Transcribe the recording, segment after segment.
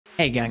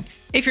Hey gang,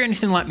 if you're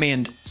anything like me,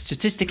 and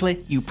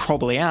statistically you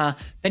probably are,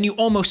 then you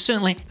almost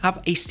certainly have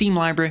a Steam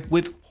library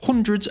with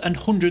hundreds and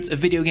hundreds of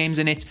video games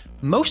in it,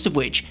 most of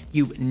which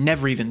you've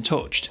never even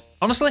touched.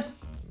 Honestly,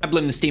 I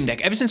blame the Steam Deck.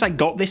 Ever since I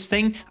got this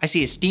thing, I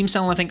see a Steam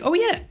sale and I think, oh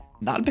yeah,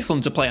 that'd be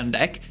fun to play on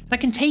deck, and I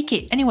can take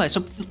it anywhere,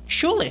 so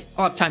surely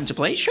I'll have time to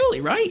play it,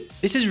 surely, right?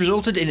 This has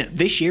resulted in,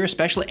 this year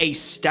especially, a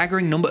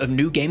staggering number of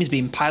new games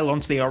being piled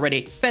onto the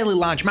already fairly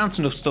large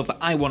mountain of stuff that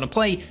I want to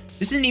play.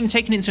 This isn't even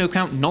taking into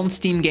account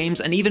non-Steam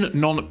games and even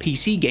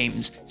non-PC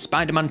games.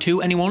 Spider-Man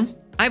 2, anyone?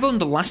 I've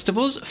owned The Last of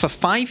Us for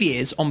 5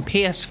 years on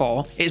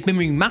PS4, it's been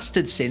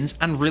remastered since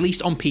and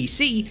released on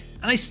PC,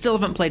 and I still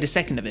haven't played a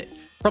second of it.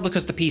 Probably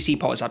because the PC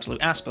port is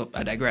absolute ass, but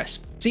I digress.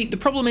 See, the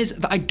problem is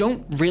that I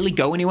don't really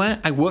go anywhere.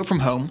 I work from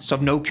home, so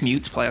I've no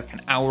commute to play like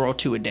an hour or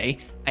two a day.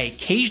 I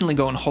occasionally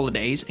go on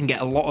holidays and get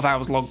a lot of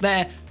hours logged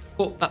there,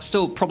 but that's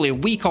still probably a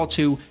week or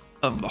two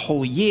of the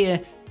whole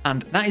year,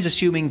 and that is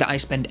assuming that I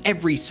spend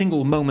every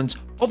single moment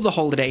of the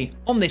holiday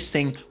on this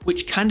thing,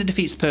 which kind of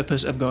defeats the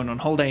purpose of going on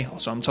holiday, or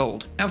so I'm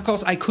told. Now, of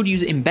course, I could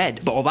use it in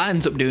bed, but all that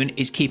ends up doing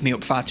is keep me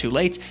up far too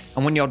late,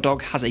 and when your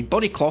dog has a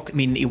body clock,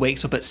 meaning that he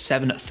wakes up at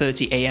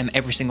 7:30 AM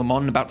every single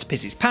morning about to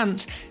piss his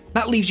pants,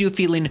 that leaves you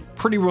feeling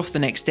pretty rough the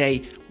next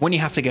day when you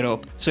have to get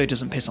up so he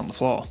doesn't piss on the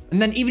floor. And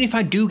then even if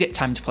I do get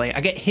time to play, I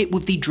get hit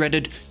with the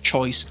dreaded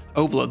choice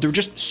overload. There are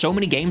just so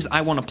many games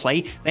I want to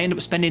play, I end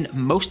up spending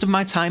most of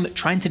my time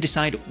trying to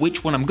decide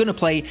which one I'm going to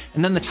play,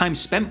 and then the time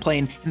spent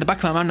playing, in the back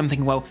of my mind I'm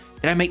thinking, well,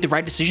 did I make the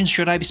right decision?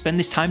 Should I spend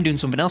this time doing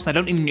something else? And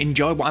I don't even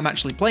enjoy what I'm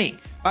actually playing.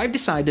 But I've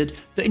decided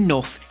that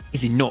enough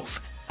is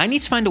enough. I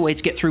need to find a way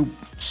to get through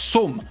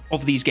some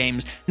of these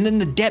games, and in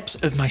the depths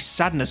of my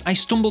sadness, I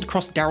stumbled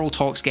across Daryl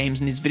Talks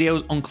games and his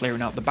videos on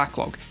clearing out the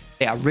backlog.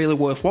 They are really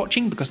worth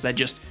watching because they're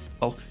just,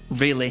 well,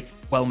 really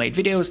well-made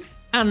videos,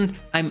 and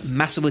I'm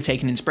massively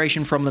taking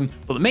inspiration from them,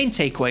 but the main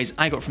takeaways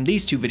I got from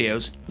these two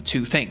videos were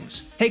two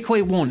things.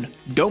 Takeaway 1,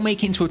 don't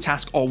make it into a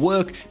task or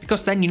work,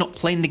 because then you're not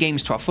playing the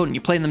games to have fun,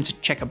 you're playing them to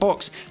check a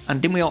box, and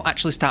didn't we all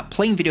actually start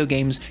playing video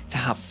games to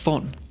have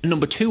fun? And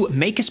number 2,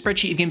 make a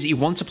spreadsheet of games that you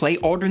want to play,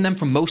 ordering them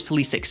from most to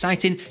least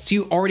exciting, so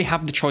you already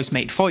have the choice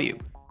made for you.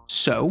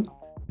 So,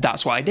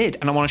 that's what I did,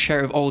 and I want to share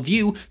it with all of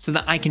you so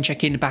that I can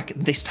check in back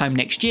this time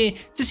next year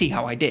to see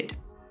how I did.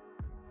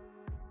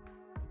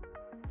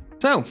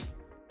 So,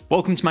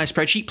 welcome to my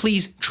spreadsheet.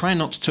 Please try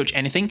not to touch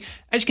anything.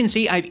 As you can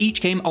see, I have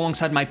each game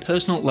alongside my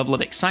personal level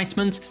of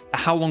excitement, the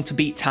how long to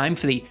beat time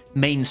for the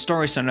main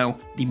story, so I know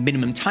the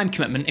minimum time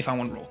commitment if I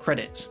want to roll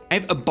credits. I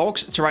have a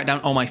box to write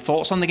down all my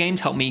thoughts on the game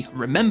to help me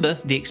remember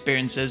the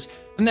experiences,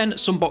 and then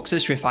some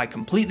boxes for if I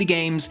complete the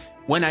games,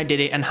 when I did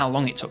it, and how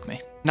long it took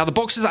me. Now, the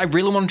boxes I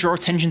really want to draw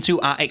attention to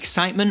are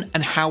excitement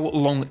and how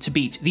long to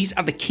beat. These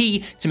are the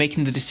key to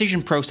making the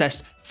decision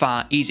process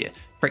far easier.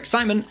 For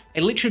excitement, I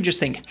literally just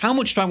think, how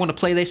much do I want to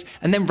play this,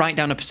 and then write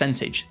down a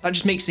percentage. That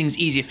just makes things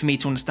easier for me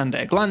to understand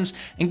at a glance,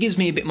 and gives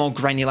me a bit more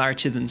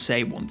granularity than,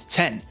 say, 1 to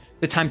 10.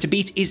 The time to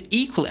beat is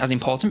equally as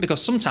important,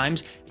 because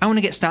sometimes I want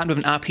to get started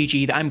with an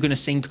RPG that I'm going to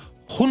sink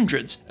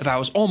hundreds of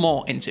hours or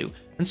more into,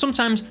 and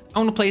sometimes I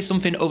want to play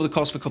something over the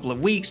course of a couple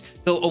of weeks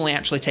that'll only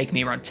actually take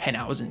me around 10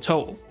 hours in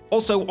total.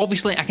 Also,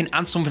 obviously, I can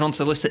add something onto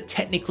the list that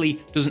technically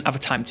doesn't have a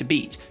time to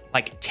beat.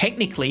 Like,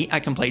 technically,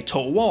 I can play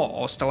Total War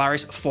or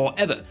Stellaris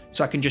forever,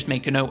 so I can just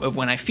make a note of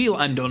when I feel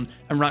I'm done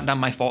and write down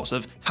my thoughts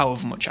of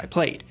however much I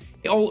played.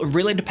 It all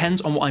really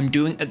depends on what I'm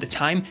doing at the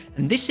time,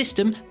 and this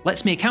system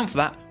lets me account for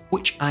that,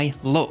 which I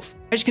love.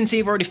 As you can see,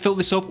 I've already filled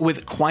this up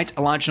with quite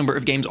a large number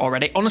of games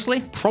already.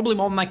 Honestly, probably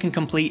more than I can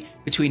complete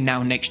between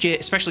now and next year,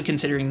 especially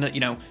considering that,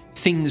 you know,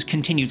 things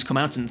continue to come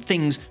out and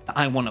things that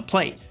I want to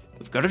play.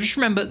 We've got to just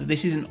remember that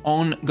this is an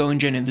ongoing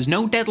journey. There's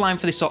no deadline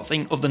for this sort of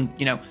thing other than,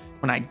 you know,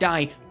 when I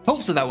die.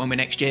 Hopefully that won't be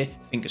next year,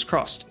 fingers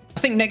crossed.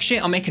 I think next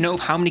year I'll make a note of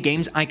how many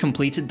games I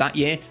completed that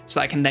year so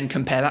that I can then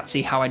compare that,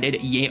 see how I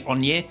did year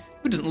on year.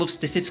 Who doesn't love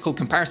statistical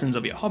comparisons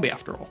of your hobby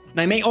after all?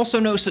 Now, you may also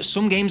notice that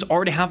some games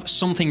already have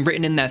something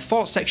written in their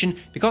thoughts section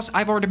because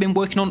I've already been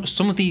working on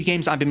some of these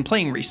games I've been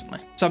playing recently.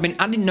 So I've been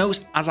adding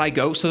notes as I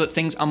go so that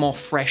things are more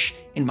fresh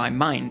in my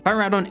mind. If I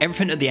write on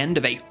everything at the end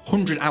of a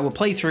 100-hour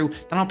playthrough,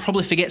 then I'll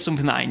probably forget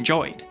something that I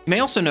enjoyed. You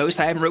may also notice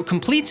that I haven't wrote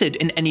completed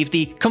in any of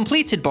the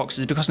completed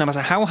boxes because no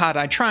matter how hard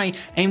I try,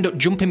 I end up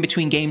jumping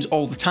between games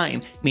all the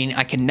time, meaning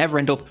I can never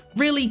end up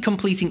really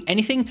completing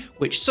anything,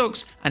 which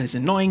sucks and is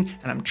annoying,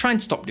 and I'm trying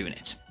to stop doing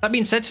it. That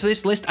being said, for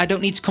this list, I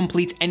don't need to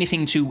complete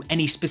anything to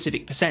any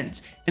specific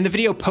percent. In the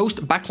video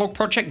post Backlog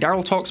project,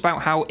 Daryl talks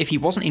about how if he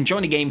wasn't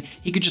enjoying a game,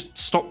 he could just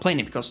stop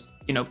playing it because,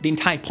 you know, the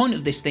entire point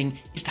of this thing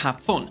is to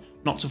have fun,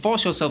 not to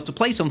force yourself to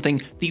play something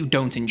that you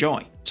don't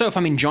enjoy. So if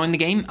I'm enjoying the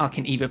game, I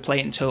can either play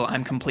it until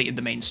I'm completed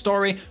the main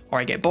story, or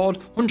I get bored.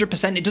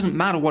 100%, it doesn't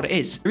matter what it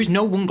is. There is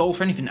no one goal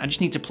for anything. I just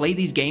need to play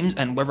these games,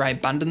 and whether I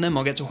abandon them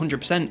or get to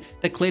 100%,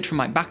 they're cleared from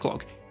my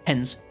backlog.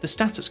 Hence the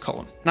status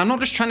column. And I'm not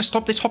just trying to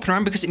stop this hopping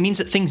around because it means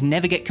that things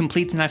never get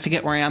completed and I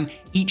forget where I am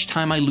each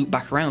time I loop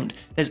back around.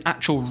 There's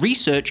actual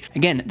research.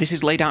 Again, this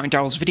is laid out in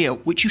Daryl's video,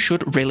 which you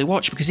should really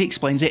watch because he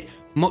explains it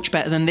much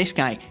better than this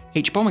guy.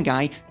 H-Bomber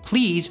guy,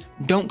 please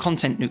don't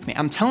content nuke me.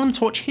 I'm telling him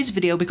to watch his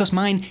video because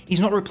mine is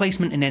not a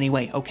replacement in any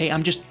way, okay?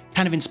 I'm just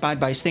kind of inspired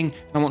by his thing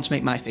and I want to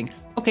make my thing.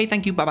 Okay,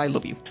 thank you, bye-bye,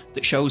 love you.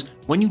 That shows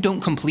when you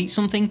don't complete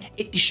something,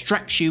 it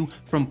distracts you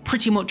from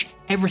pretty much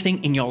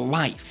everything in your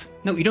life.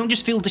 No, you don't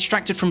just feel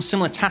distracted from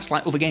similar tasks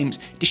like other games,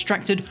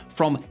 distracted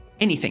from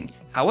anything.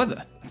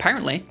 However,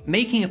 apparently,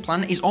 making a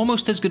plan is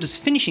almost as good as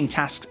finishing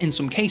tasks in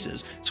some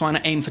cases, so why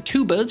not aim for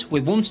 2 birds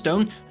with 1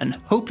 stone and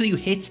hope that you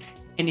hit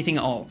anything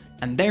at all.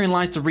 And therein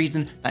lies the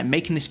reason that I'm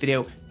making this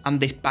video and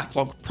this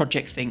backlog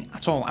project thing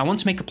at all. I want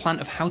to make a plan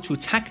of how to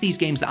attack these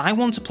games that I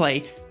want to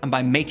play, and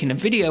by making a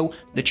video,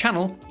 the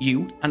channel,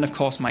 you, and of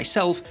course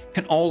myself,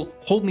 can all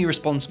hold me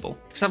responsible.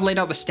 Because I've laid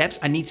out the steps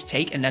I need to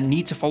take and I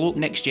need to follow up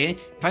next year.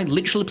 If I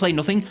literally play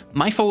nothing,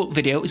 my follow-up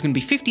video is going to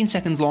be 15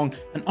 seconds long,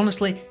 and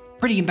honestly,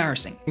 pretty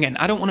embarrassing. Again,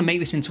 I don't want to make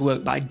this into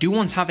work, but I do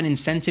want to have an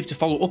incentive to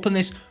follow up on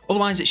this,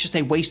 otherwise it's just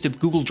a waste of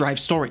Google Drive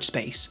storage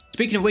space.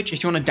 Speaking of which,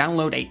 if you want to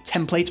download a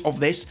template of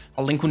this,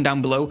 I'll link one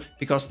down below,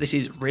 because this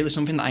is really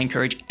something that I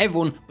encourage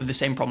everyone with the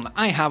same problem that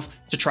I have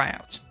to try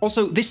out.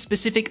 Also, this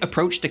specific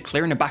approach to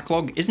clearing a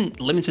backlog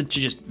isn't limited to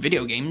just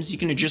video games. You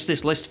can adjust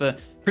this list for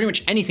pretty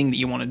much anything that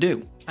you want to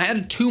do. I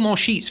added 2 more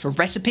sheets for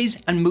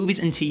recipes and movies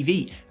and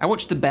TV. I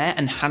watched The Bear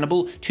and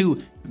Hannibal,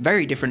 2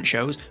 very different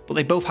shows, but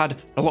they both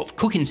had a lot of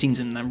cooking scenes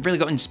in them. Really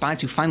got inspired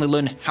to finally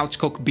learn how to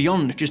cook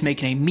beyond just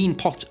making a mean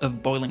pot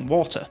of boiling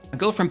water. My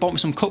girlfriend bought me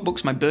some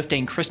cookbooks for my birthday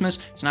and Christmas,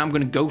 so now I'm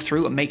going to go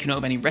through and make a note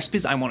of any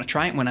recipes that I want to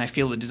try, and when I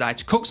feel the desire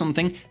to cook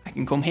something, I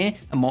can come here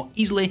and more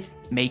easily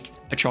make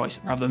a choice,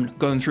 rather than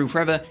going through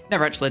forever,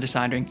 never actually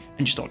deciding,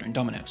 and just ordering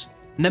Domino's.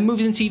 And then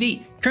movies and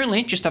TV.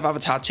 Currently, just have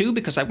Avatar 2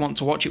 because I want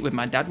to watch it with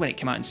my dad when it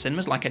came out in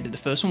cinemas like I did the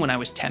first one when I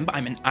was 10, but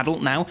I'm an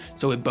adult now,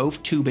 so we're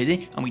both too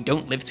busy and we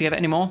don't live together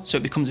anymore, so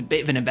it becomes a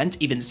bit of an event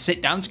even to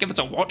sit down together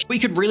to watch. We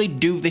could really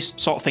do this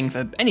sort of thing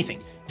for anything.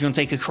 If you want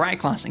to take a karate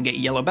class and get a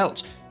yellow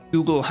belt,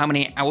 Google how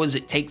many hours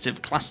it takes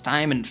of class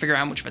time and figure out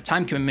how much of a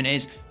time commitment it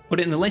is, put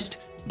it in the list,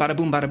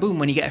 bada boom,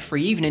 when you get a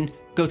free evening,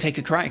 go take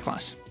a karate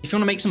class. If you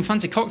want to make some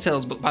fancy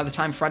cocktails, but by the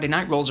time Friday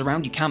night rolls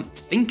around, you can't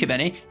think of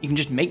any, you can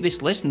just make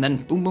this list and then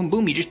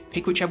boom, you just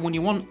pick whichever one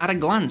you want at a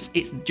glance.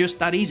 It's just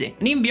that easy.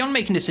 And even beyond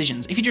making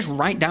decisions, if you just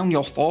write down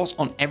your thoughts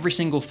on every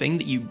single thing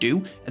that you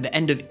do at the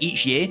end of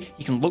each year,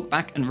 you can look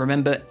back and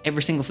remember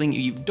every single thing that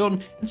you've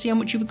done and see how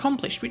much you've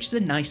accomplished, which is a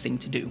nice thing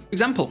to do. For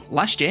example,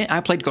 last year I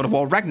played God of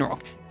War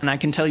Ragnarok, and I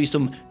can tell you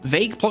some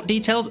vague plot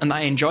details and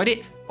I enjoyed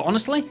it, but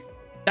honestly,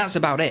 that's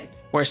about it.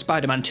 Whereas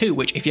Spider-Man 2,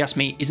 which if you ask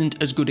me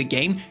isn't as good a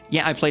game,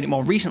 yeah, I played it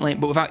more recently,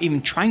 but without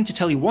even trying to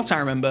tell you what I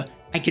remember,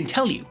 I can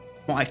tell you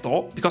what I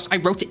thought because I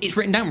wrote it, it's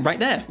written down right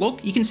there.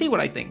 Look, you can see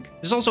what I think.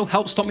 This also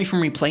helps stop me from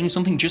replaying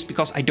something just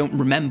because I don't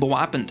remember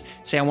what happened.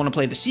 Say I want to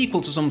play the sequel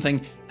to something,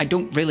 I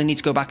don't really need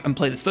to go back and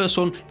play the first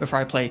one before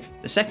I play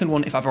the second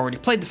one if I've already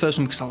played the first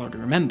one because I'll already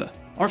remember.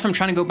 Or if I'm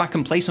trying to go back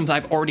and play something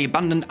I've already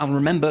abandoned, I'll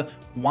remember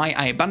why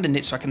I abandoned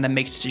it so I can then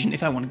make a decision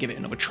if I want to give it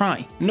another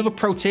try. Another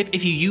pro tip,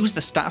 if you use the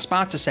status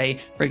bar to say,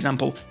 for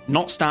example,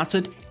 not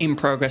started, in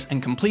progress,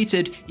 and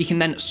completed, you can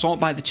then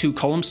sort by the 2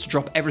 columns to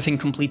drop everything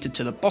completed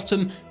to the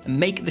bottom and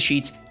make the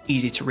sheet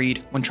easy to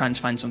read when trying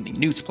to find something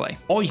new to play.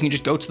 Or you can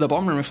just go to the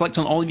bottom and reflect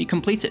on all of you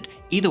completed.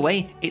 Either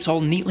way, it's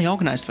all neatly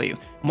organized for you.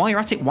 And while you're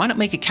at it, why not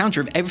make a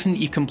counter of everything that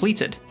you've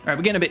completed? All right,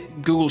 we're getting a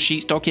bit Google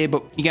Sheets talk here,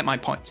 but you get my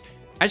point.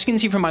 As you can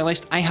see from my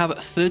list, I have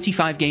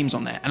 35 games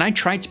on there, and I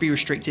tried to be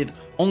restrictive,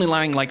 only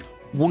allowing like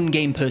 1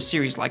 game per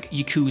series like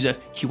Yakuza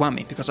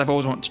Kiwami, because I've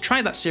always wanted to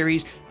try that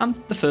series, and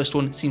the first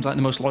one seems like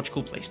the most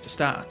logical place to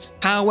start.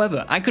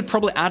 However, I could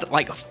probably add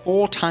like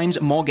 4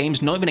 times more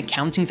games, not even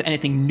accounting for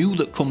anything new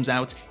that comes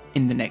out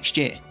in the next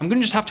year. I'm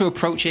going to just have to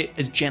approach it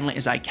as gently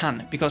as I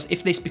can, because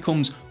if this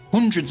becomes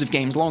hundreds of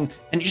games long,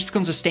 then it just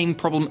becomes the same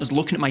problem as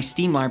looking at my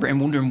Steam library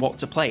and wondering what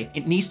to play.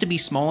 It needs to be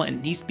smaller and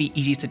it needs to be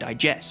easier to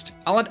digest.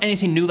 I'll add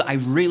anything new that I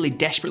really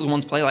desperately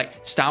want to play,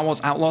 like Star Wars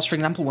Outlaws, for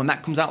example. When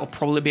that comes out, it'll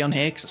probably be on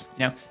here because,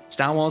 you know,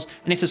 Star Wars.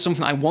 And if there's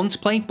something I want to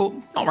play, but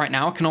not right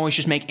now, I can always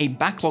just make a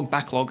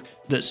backlog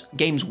that's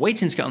games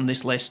waiting to get on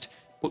this list,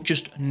 but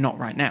just not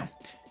right now.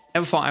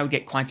 Never thought I would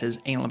get quite as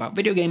anal about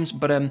video games,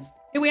 but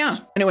here we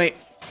are. Anyway,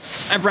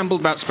 I've rambled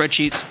about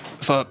spreadsheets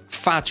for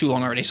far too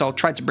long already, so I'll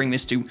try to bring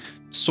this to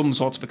some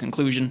sort of a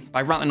conclusion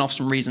by rattling off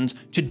some reasons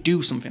to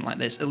do something like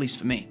this, at least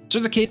for me. So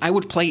as a kid, I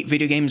would play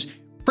video games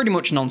pretty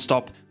much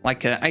non-stop,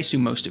 like I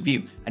assume most of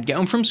you. I'd get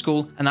home from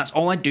school, and that's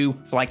all I'd do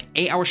for like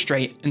 8 hours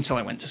straight until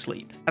I went to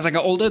sleep. As I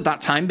got older,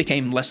 that time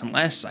became less and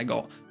less. I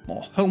got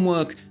more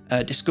homework,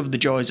 discovered the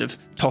joys of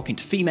talking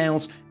to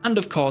females, and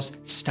of course,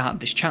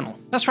 started this channel.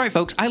 That's right,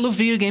 folks, I love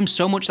video games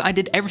so much that I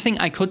did everything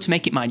I could to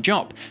make it my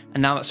job,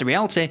 and now that's a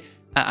reality,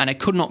 and I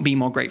could not be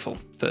more grateful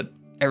for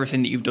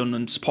everything that you've done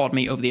and supported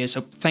me over the years.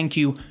 So thank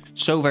you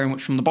so very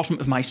much from the bottom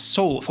of my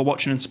soul for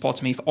watching and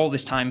supporting me for all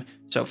this time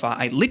so far.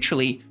 I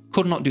literally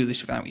could not do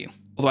this without you.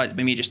 Otherwise it'd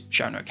be me just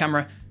shouting at a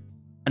camera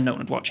and no one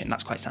would watch it, and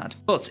that's quite sad.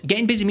 But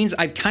getting busy means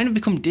I've kind of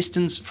become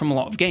distanced from a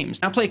lot of games.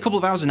 I play a couple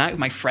of hours a night with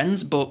my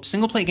friends, but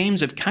single player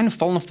games have kind of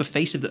fallen off the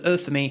face of the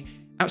earth for me,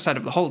 outside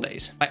of the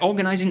holidays. By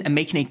organising and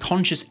making a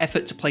conscious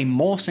effort to play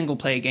more single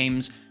player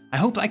games, I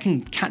hope that I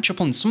can catch up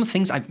on some of the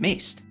things I've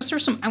missed. Because there are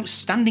some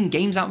outstanding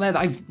games out there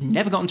that I've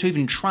never gotten to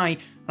even try, and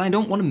I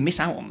don't want to miss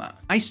out on that.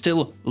 I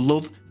still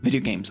love video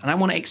games, and I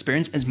want to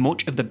experience as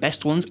much of the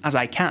best ones as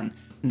I can.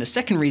 And the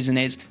second reason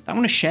is that I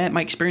want to share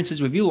my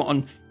experiences with you lot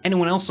on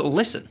anyone else that will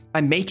listen.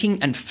 By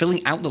making and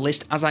filling out the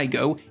list as I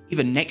go,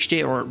 either next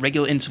year or at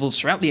regular intervals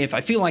throughout the year if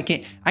I feel like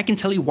it, I can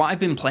tell you what I've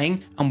been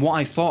playing and what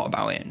I thought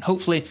about it, and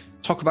hopefully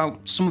talk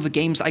about some of the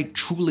games that I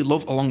truly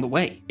love along the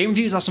way. Game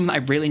reviews are something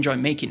that I really enjoy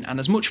making, and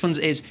as much fun as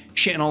it is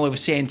shitting all over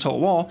CA and Total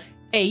War,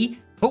 A,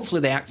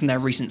 hopefully they act in their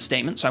recent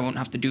statement so I won't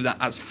have to do that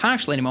as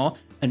harshly anymore,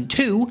 and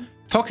 2,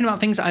 talking about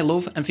things that I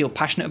love and feel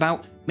passionate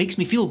about makes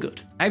me feel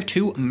good. I have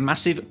 2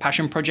 massive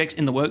passion projects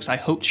in the works I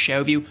hope to share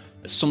with you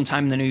at some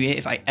time in the new year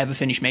if I ever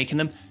finish making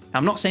them. Now,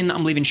 I'm not saying that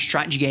I'm leaving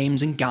strategy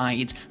games and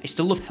guides. I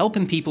still love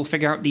helping people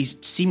figure out these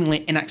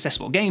seemingly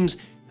inaccessible games,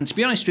 and to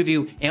be honest with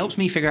you, it helps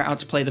me figure out how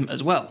to play them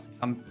as well.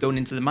 If I'm going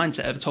into the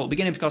mindset of a total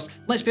beginner, because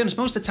let's be honest,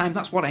 most of the time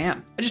that's what I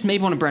am. I just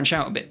maybe want to branch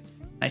out a bit.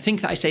 And I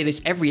think that I say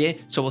this every year,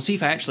 so we'll see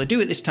if I actually do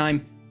it this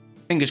time.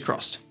 Fingers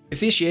crossed. If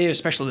this year,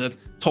 especially the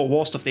Total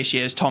War stuff this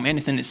year, has taught me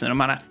anything, it's that no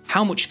matter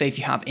how much faith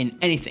you have in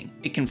anything,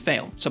 it can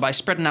fail. So by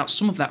spreading out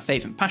some of that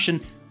faith and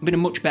passion, I'm in a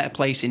much better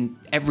place in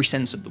every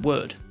sense of the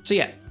word. So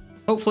yeah,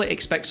 hopefully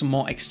expect some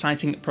more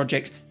exciting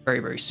projects very,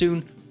 very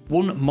soon.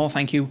 One more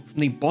thank you from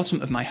the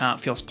bottom of my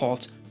heart for your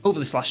support over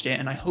this last year,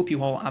 and I hope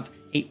you all have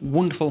a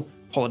wonderful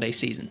holiday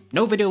season.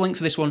 No video link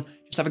for this one,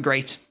 just have a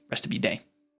great rest of your day.